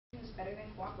is better than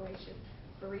cooperation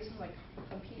for reasons like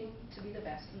competing to be the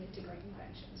best can lead to great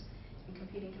inventions, and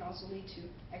competing can also lead to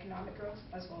economic growth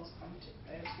as well as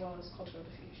cultural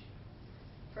diffusion.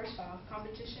 First off,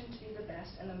 competition to be the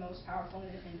best and the most powerful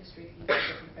in an industry can lead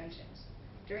to great inventions.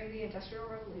 During the Industrial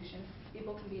Revolution,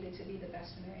 people competed to be the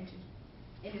best in their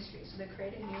industry, so they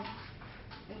created new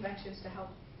inventions to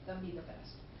help them be the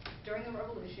best. During the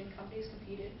revolution, companies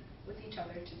competed with each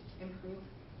other to improve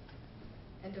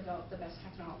and develop the best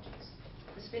technologies.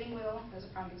 The spinning wheel is a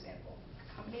prime example.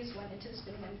 Companies went into the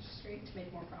spinning industry to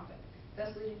make more profit,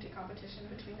 thus leading to competition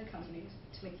between the companies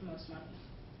to make the most money.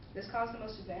 This caused the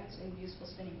most advanced and useful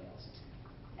spinning wheels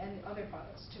and other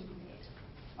products to be made.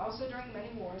 Also, during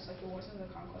many wars, like the wars of the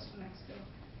conquest of Mexico,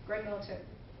 great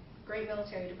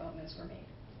military developments were made.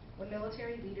 When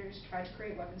military leaders tried to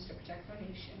create weapons to protect their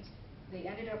nations, they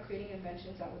ended up creating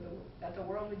inventions that the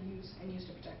world would use and use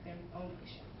to protect their own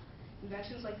nation.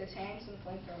 Inventions like the tanks and the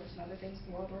flamethrowers and other things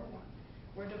in World War I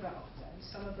were developed, and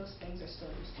some of those things are still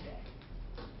used today.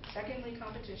 Secondly,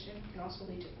 competition can also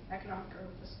lead to economic growth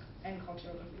and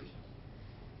cultural diffusion.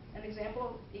 An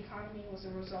example of economy was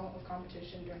a result of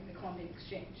competition during the Columbian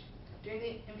Exchange. During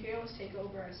the imperialist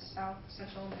takeover of South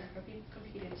Central America, people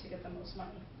competed to get the most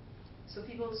money. So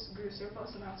people grew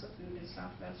surplus amounts of food in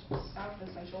South and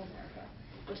Central America,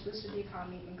 which boosted the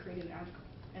economy and created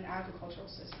an agricultural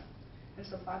system, and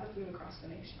supplied the food across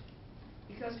the nation.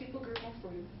 Because people grew more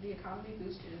food, the economy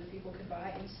boosted and the people could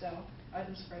buy and sell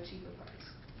items for a cheaper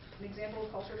price. An example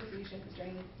of cultural diffusion is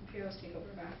during the imperialist takeover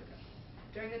of Africa.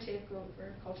 During the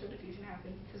takeover, cultural diffusion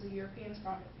happened because the Europeans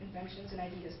brought inventions and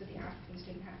ideas that the Africans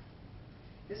didn't have.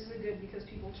 This is a good because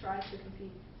people tried to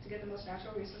compete to get the most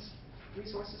natural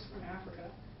resources from Africa.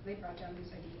 They brought down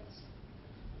these ideas.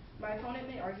 My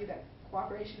opponent may argue that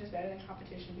cooperation is better than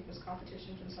competition because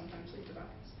competition can sometimes lead to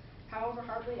violence. However,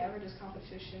 hardly ever does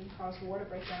competition cause war to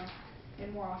break down,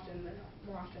 and more often than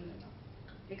not.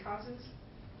 It causes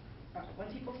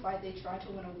when people fight, they try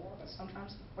to win a war, but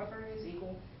sometimes weaponry is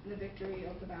equal, and the victory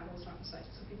of the battle is not in sight.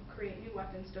 So people create new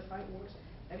weapons to fight wars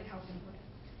that can help them win.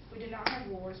 If we did not have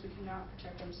wars, we could not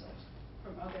protect ourselves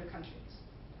from other countries.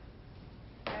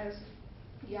 As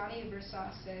Yanni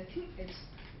Versailles said,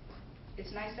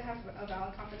 it's nice to have a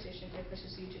valid competition. It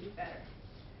pushes you to do better.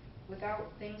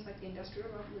 Without things like the Industrial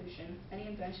Revolution, any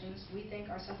inventions we think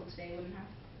are simple today wouldn't have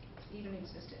even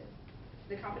existed.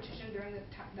 The competition during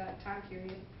that time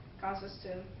period caused us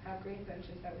to have great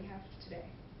inventions that we have today.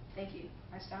 Thank you.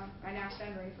 I now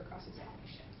stand ready for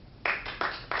cross-examination.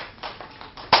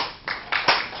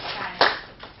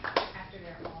 After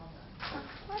they're all done.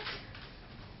 What?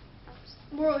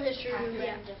 Moral history.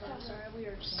 Yeah. I'm sorry, we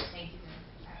are just. Thank you.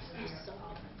 After they're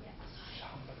all done. Yes.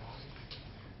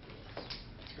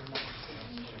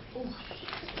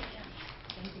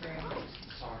 Thank you very much.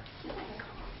 Sorry.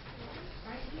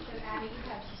 Alright, so Abby, you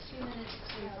have just 2 minutes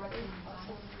to report in class.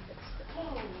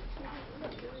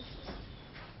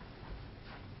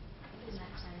 Isn't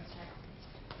that time to start?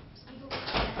 You believe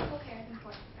that medical care is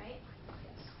important, right?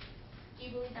 Yes. Do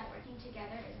you believe that working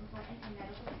together is important in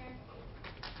medical care?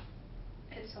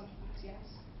 At some points,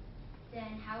 yes.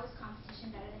 Then how is competition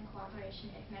better than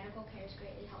cooperation if medical care is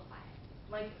greatly helped by it?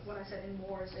 Like what I said, in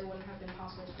wars, it wouldn't have been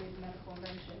possible to create the medical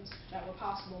inventions that were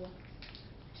possible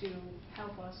to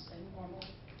help us in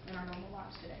our normal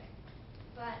lives today.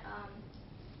 But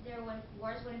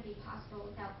wars wouldn't be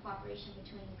possible without cooperation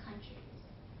between countries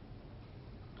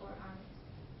or armies.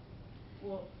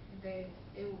 Well, it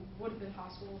would have been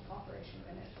possible with cooperation,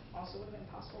 and it also would have been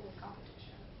possible with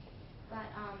competition. But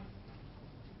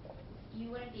you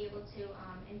wouldn't be able to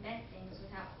invent things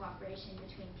without cooperation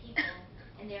between people,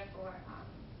 and therefore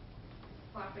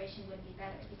cooperation would be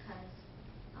better because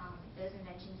those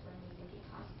inventions wouldn't even be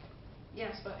possible.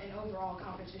 Yes, but in overall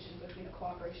competition between a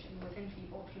cooperation within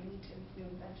people can lead to new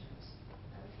inventions.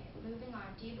 Okay, moving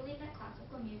on. Do you believe that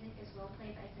classical music is well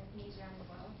played by symphonies around the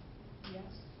world?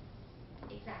 Yes.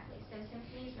 Exactly. So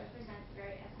symphonies represent the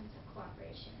very essence of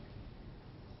cooperation.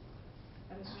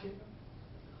 That is true.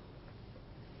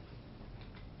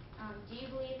 Do you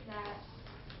believe that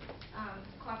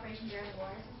cooperation during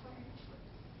war is important?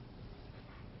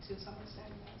 To some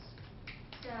extent, yes.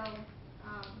 So,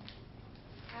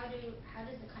 how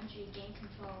does the country gain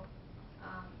control?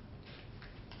 How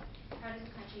does the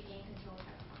country gain control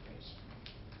without cooperation?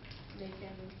 They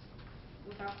can,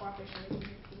 without cooperation, they can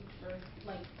compete for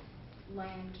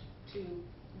land to.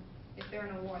 If they're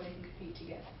in a war, they can compete to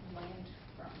get land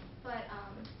from. But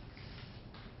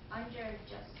under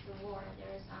just the war,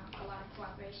 there's a lot of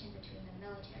cooperation between the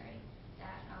military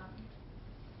that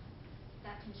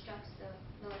constructs the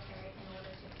military in order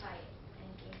to fight and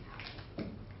gain power.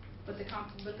 But the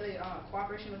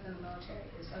cooperation within the military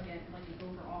is, again, like an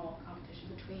overall competition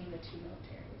between the two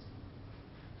militaries.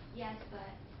 Yes,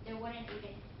 but there wouldn't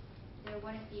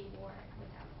be war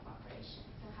without cooperation.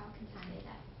 So how can you say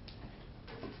that?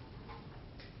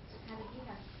 Heather, you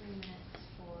have 3 minutes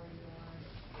for your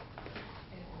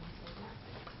opening statement.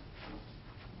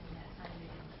 And that time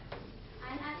begins now.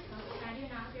 I'm Abby Coates, and I do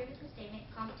not agree with the statement,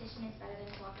 competition is better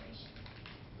than cooperation.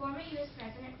 Former U.S.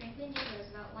 President Franklin D.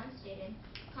 Roosevelt once stated,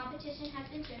 competition has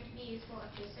been shown to be useful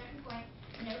up to a certain point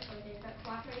and no further, but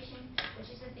cooperation, which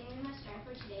is the thing we must strive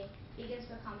for today, begins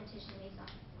where competition leads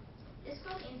off. This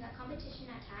quote means that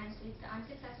competition at times leads to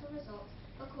unsuccessful results,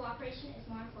 but cooperation is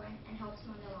more important and helps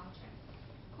more in the long term.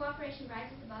 Cooperation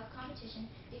rises above competition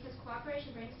because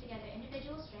cooperation brings together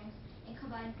individual strengths and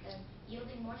combines them,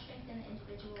 yielding more strength than the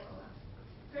individual alone.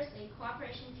 Firstly,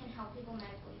 cooperation can help people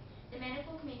medically. The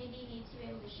medical community needs to be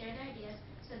able to share their ideas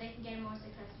so they can get a more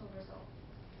successful result.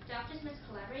 Doctors must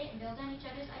collaborate and build on each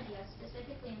other's ideas,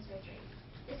 specifically in surgery.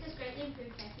 This has greatly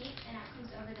improved techniques and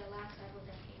outcomes over the last several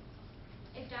decades.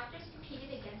 If doctors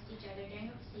competed against each other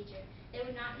during a procedure, they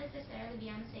would not necessarily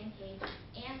be on the same page,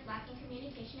 and lacking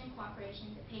communication and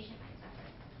cooperation, the patient might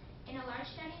suffer. In a large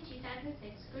study in 2006,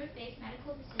 group-based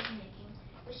medical decision-making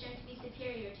was shown to be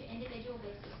superior to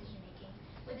individual-based decision-making,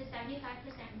 with a 75%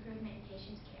 improvement in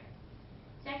patients' care.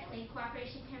 Secondly,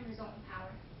 cooperation can result in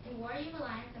power. In war, you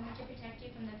rely on someone to protect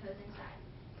you from the opposing side.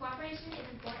 Cooperation is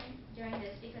important during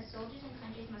this because soldiers and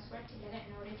countries must work together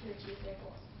in order to achieve their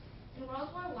goals. In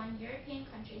World War I, European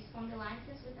countries formed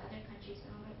alliances with other countries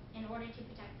in order to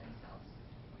protect themselves.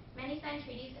 Many signed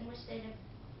treaties in which they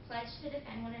pledged to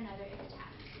defend one another if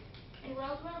attacked. In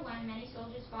World War I, many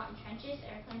soldiers fought in trenches,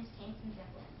 airplanes, tanks, and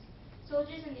zeppelins.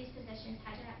 Soldiers in these positions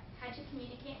had to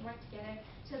communicate and work together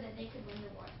so that they could win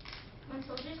the war. When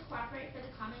soldiers cooperate for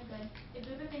the common good, a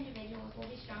group of individuals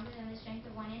will be stronger than the strength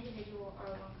of one individual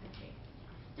or one country.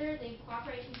 Thirdly,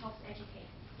 cooperation helps educate.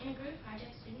 In a group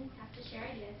project, students have to share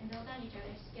ideas and build on each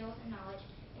other's skills and knowledge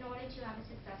in order to have a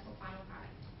successful final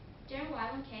product. During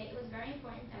Y1K, it was very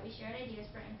important that we shared ideas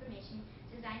for information,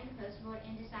 designing the poster board,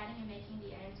 and deciding and making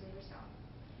the items we were selling.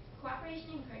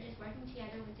 Cooperation encourages working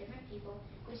together with different people,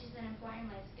 which is an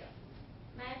important life skill.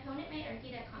 My opponent may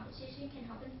argue that competition can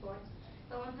help in sports,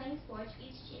 but when playing sports,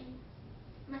 each team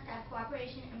must have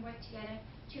cooperation and work together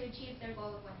to achieve their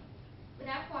goal of winning.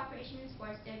 Without cooperation in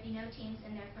sports, there would be no teams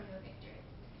and therefore no victory.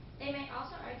 They may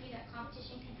also argue that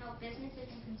competition can help businesses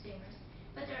and consumers,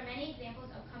 but there are many examples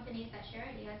of companies that share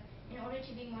ideas in order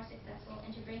to be more successful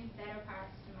and to bring better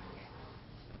products to market.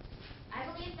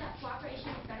 I believe that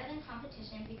cooperation is better than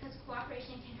competition because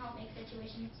cooperation can help make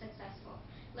situations successful,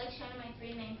 like shown in my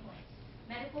 3 main points: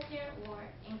 medical care, war,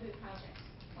 and group projects,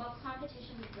 while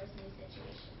competition would worsen these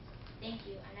situations. Thank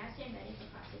you. I now stand ready for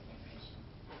cross-examination.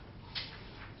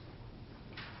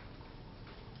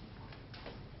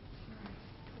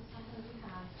 Ms. Michael, you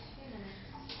have 2 minutes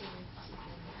to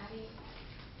cross-examine Abby,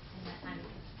 and that time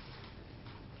begins.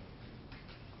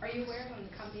 Are you aware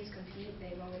when companies compete,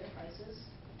 they lower their prices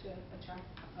to attract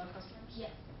customers?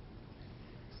 Yes.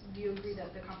 Do you agree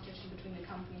that the competition between the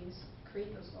companies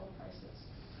create those lower prices?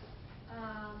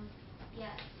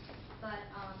 Yes, but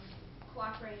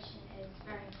cooperation is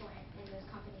very important in those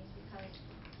companies because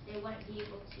they wouldn't be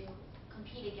able to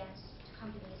compete against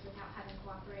companies without having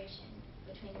cooperation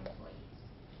between their employees.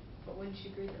 But wouldn't you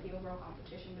agree that the overall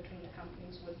competition between the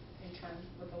companies would, in turn,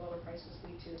 with the lower prices,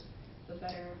 lead to the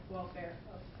better welfare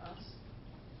of us?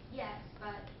 Yes,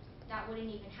 but that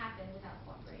wouldn't even happen without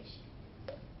cooperation.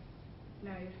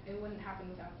 No, it wouldn't happen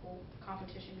without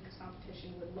competition because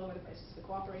competition would lower the prices. The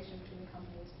cooperation between the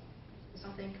companies is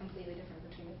something completely different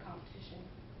between the competition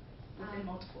within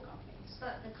multiple companies.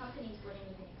 But the companies wouldn't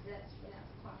even exist without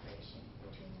cooperation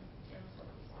between their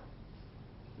employees.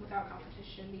 Without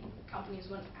competition, the companies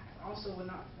would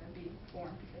not be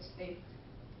formed because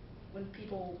when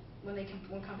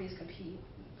companies compete,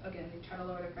 again, they try to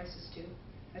lower their prices to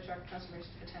attract customers'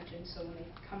 attention. So when they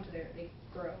come to they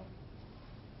grow.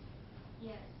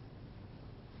 Yes.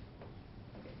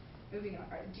 Okay. Moving on.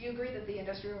 All right. Do you agree that the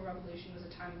Industrial Revolution was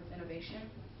a time of innovation?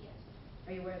 Yes.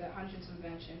 Are you aware that hundreds of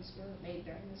inventions were made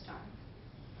during this time?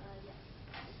 Yes.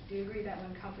 Do you agree that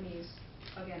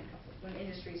when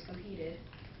industries competed,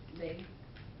 they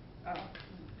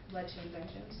led to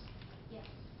inventions? Yes.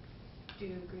 Do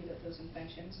you agree that those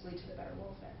inventions lead to the better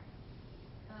welfare?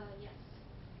 Yes.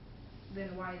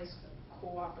 Then why is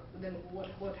then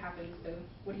what happens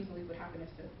what do you believe would happen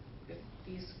if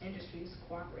these industries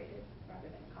cooperated rather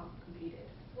than competed?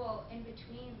 Well,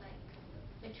 between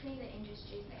the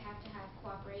industries, they have to have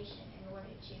cooperation in order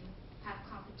to have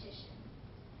competition.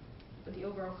 But the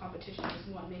overall competition is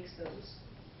what makes those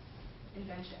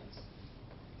inventions.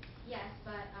 Yes,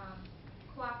 but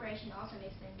cooperation also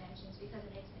makes the inventions because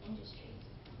it makes the industries.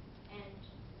 And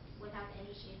without the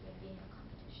industries, there would be no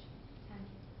competition. Okay.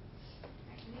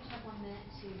 Alright, you each have 1 minute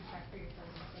to prep for your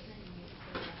closing statement. You need to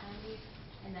say that on these,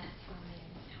 and that's when we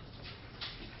end now.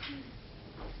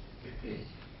 Okay.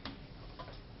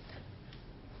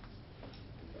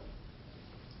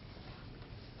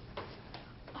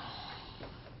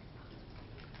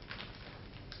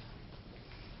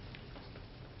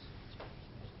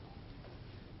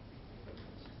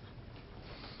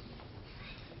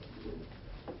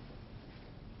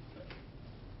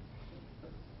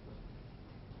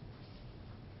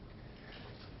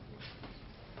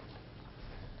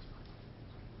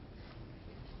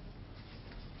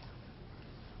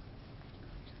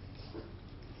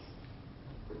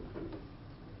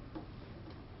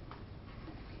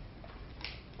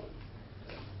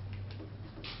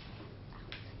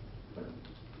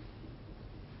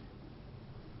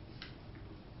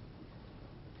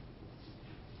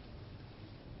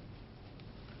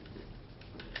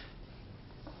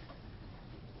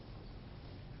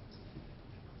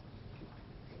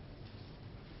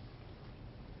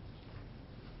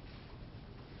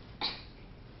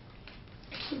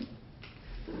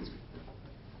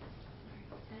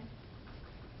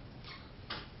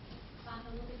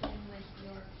 Sandra, we'll begin with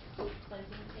your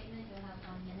closing statement. You'll have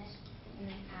 1 minute, and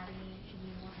then Abby,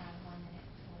 you will have 1 minute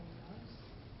for yours.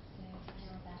 So,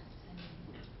 Daniel, that's on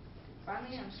you.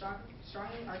 Finally, I'm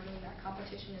strongly arguing that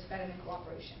competition is better than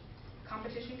cooperation.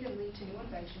 Competition can lead to new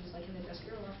inventions like an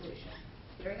industrial revolution.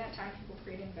 During that time, people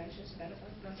create inventions to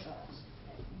benefit themselves,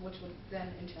 which would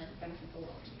then in turn benefit the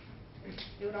world.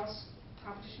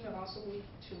 Competition would also lead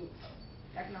to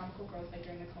economical growth like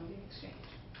during the Columbian Exchange.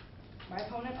 My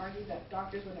opponent argued that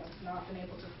doctors would have not been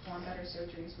able to perform better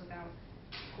surgeries without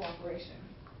cooperation,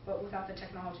 but without the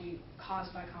technology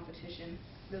caused by competition,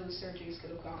 those surgeries could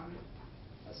have gone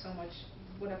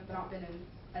would have not been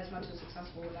as much as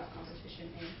successful without competition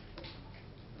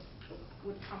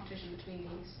with competition between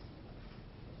these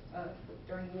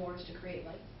during wars to create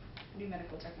like new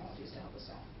medical technologies to help us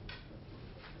all.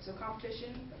 So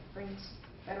competition is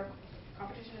better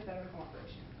than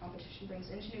cooperation. Competition brings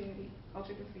ingenuity,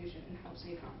 culture diffusion, and helps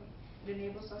the economy. It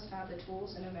enables us to have the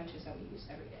tools and inventions that we use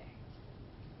every day.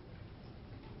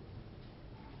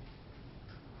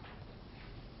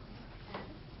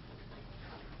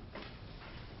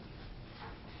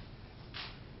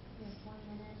 You have 1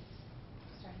 minute,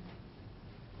 starting now.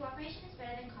 Cooperation is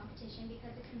better than competition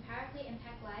because it can powerfully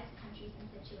impact lives, countries, and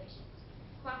situations.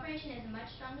 Cooperation is a much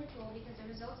stronger tool because the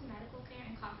results in medical care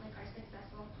and conflict are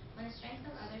successful when the strengths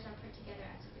of others are put together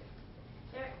as a group.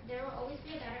 There will always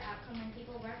be a better outcome when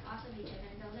people work off of each other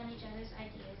and build on each other's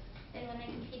ideas than when they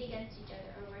compete against each other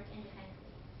or work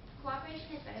independently. Cooperation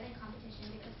is better than competition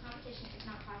because competition is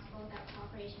not possible without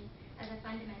cooperation as a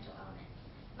fundamental element.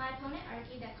 My opponent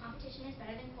argued that competition is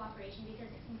better than cooperation because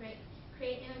it can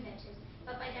create new inventions,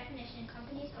 but by definition,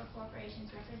 companies or corporations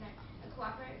represent a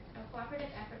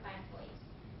cooperative effort by employees.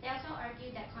 They also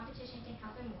argued that competition can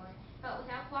help in war, but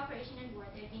without cooperation in war,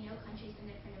 there would be no countries and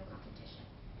therefore no competition.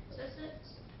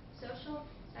 Social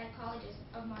psychologist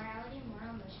of morality and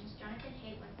moral emotions, Jonathan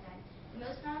Haidt once said, "The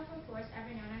most powerful force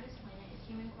ever known on this planet is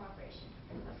human cooperation,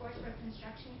 a force for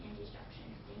construction and destruction."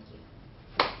 Thank you.